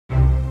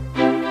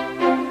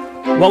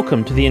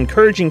Welcome to the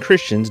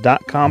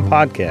EncouragingChristians.com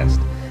podcast.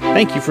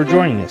 Thank you for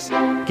joining us.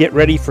 Get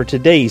ready for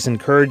today's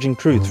encouraging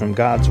truth from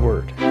God's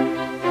Word.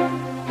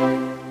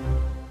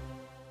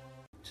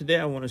 Today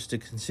I want us to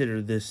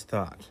consider this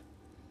thought: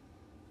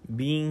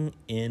 being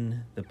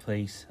in the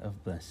place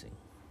of blessing.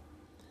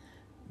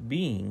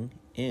 Being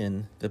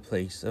in the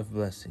place of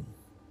blessing.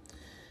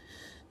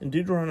 In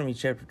Deuteronomy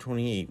chapter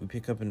 28, we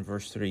pick up in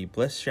verse 3,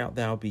 "Blessed shalt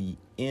thou be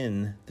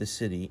in the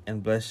city,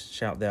 and blessed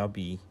shalt thou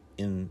be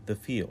in the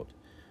field.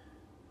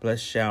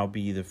 Blessed shall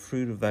be the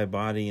fruit of thy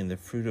body, and the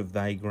fruit of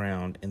thy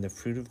ground, and the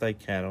fruit of thy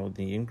cattle,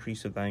 the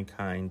increase of thy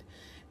kind,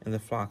 and the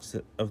flocks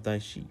of thy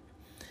sheep.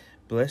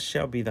 Blessed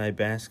shall be thy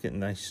basket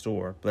and thy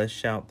store. Blessed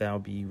shalt thou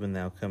be when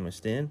thou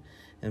comest in,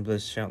 and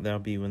blessed shalt thou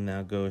be when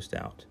thou goest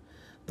out.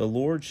 The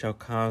Lord shall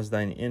cause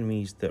thine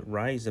enemies that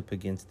rise up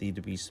against thee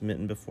to be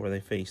smitten before thy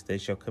face. They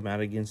shall come out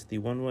against thee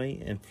one way,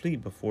 and flee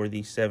before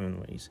thee 7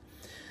 ways.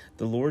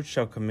 The Lord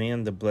shall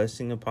command the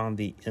blessing upon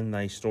thee in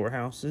thy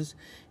storehouses,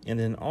 and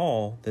in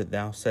all that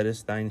thou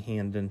settest thine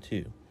hand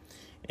unto.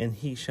 And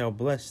he shall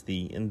bless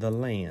thee in the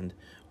land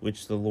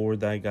which the Lord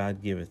thy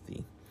God giveth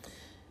thee.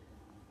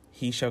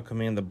 He shall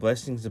command the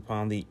blessings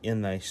upon thee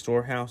in thy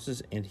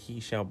storehouses, and he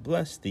shall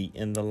bless thee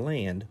in the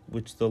land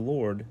which the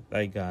Lord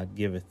thy God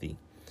giveth thee."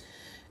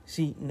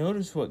 See,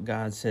 notice what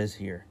God says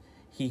here.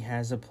 He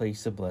has a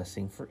place of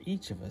blessing for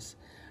each of us.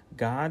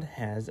 God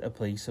has a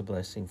place of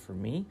blessing for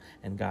me,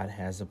 and God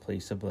has a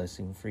place of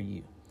blessing for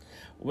you.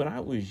 When I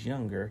was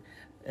younger,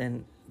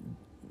 and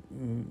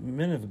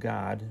men of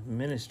God,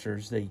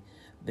 ministers,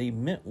 they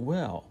meant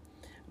well,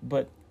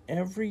 but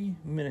every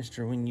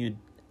minister, when you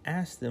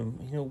ask them,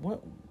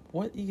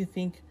 what do you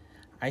think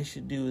I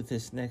should do with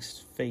this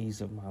next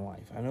phase of my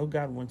life? I know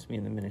God wants me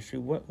in the ministry.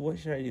 What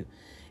should I do?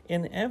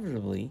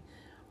 Inevitably,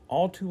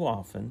 all too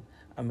often,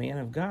 a man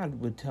of God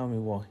would tell me,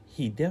 well,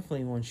 he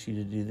definitely wants you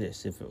to do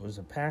this. If it was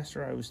a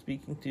pastor I was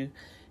speaking to,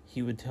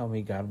 he would tell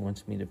me God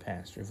wants me to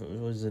pastor. If it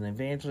was an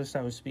evangelist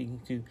I was speaking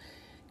to,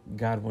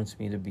 God wants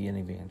me to be an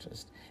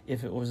evangelist.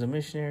 If it was a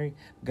missionary,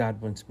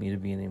 God wants me to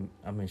be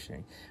a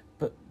missionary.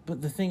 But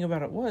the thing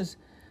about it was,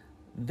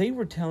 they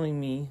were telling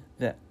me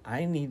that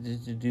I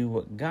needed to do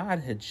what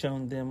God had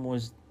shown them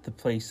was the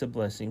place of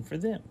blessing for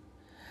them.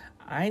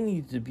 I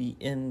needed to be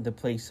in the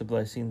place of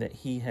blessing that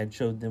he had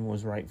showed them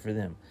was right for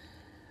them.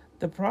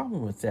 The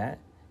problem with that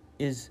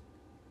is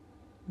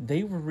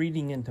they were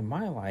reading into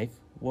my life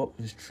what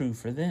was true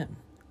for them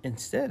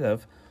instead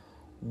of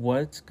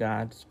what's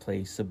God's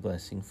place of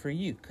blessing for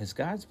you. Because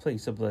God's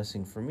place of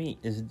blessing for me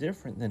is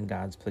different than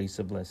God's place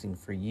of blessing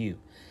for you,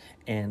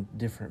 and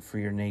different for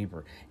your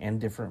neighbor, and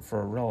different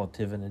for a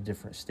relative in a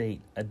different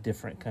state, a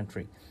different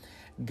country.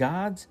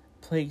 God's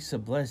place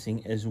of blessing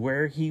is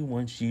where he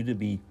wants you to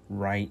be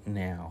right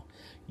now.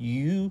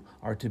 You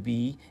are to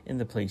be in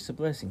the place of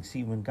blessing.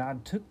 See, when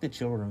God took the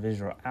children of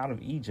Israel out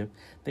of Egypt,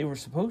 they were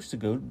supposed to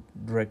go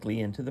directly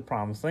into the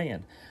promised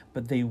land.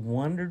 But they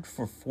wandered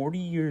for 40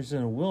 years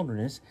in a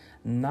wilderness,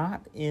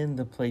 not in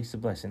the place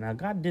of blessing. Now,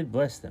 God did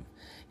bless them.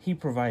 He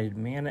provided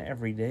manna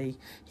every day.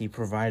 He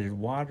provided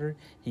water.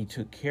 He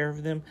took care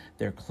of them.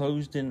 Their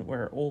clothes didn't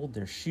wear old.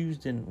 Their shoes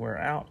didn't wear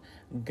out.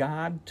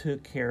 God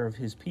took care of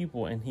his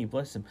people, and he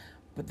blessed them.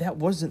 But that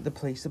wasn't the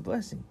place of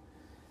blessing.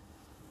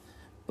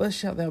 Blessed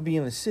shalt thou be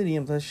in the city,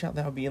 and blessed shalt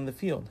thou be in the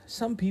field.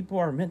 Some people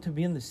are meant to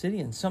be in the city,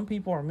 and some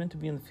people are meant to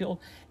be in the field.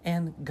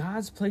 And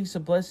God's place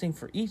of blessing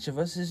for each of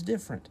us is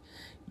different.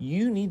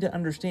 You need to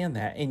understand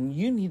that, and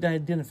you need to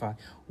identify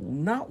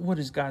not what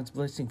is God's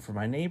blessing for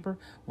my neighbor,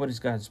 what is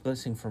God's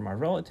blessing for my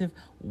relative,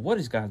 what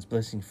is God's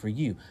blessing for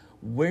you.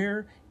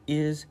 Where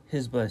is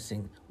his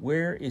blessing?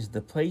 Where is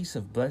the place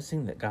of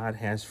blessing that God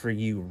has for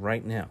you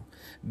right now?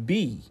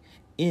 Be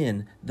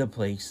in the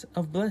place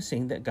of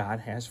blessing that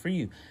God has for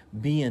you.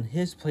 Be in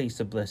his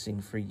place of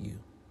blessing for you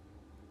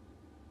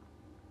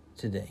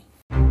today.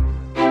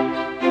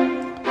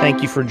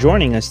 Thank you for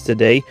joining us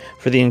today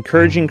for the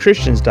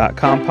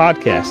EncouragingChristians.com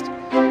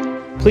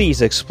podcast.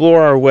 Please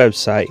explore our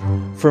website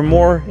for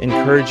more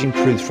encouraging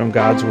truth from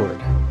God's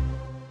Word.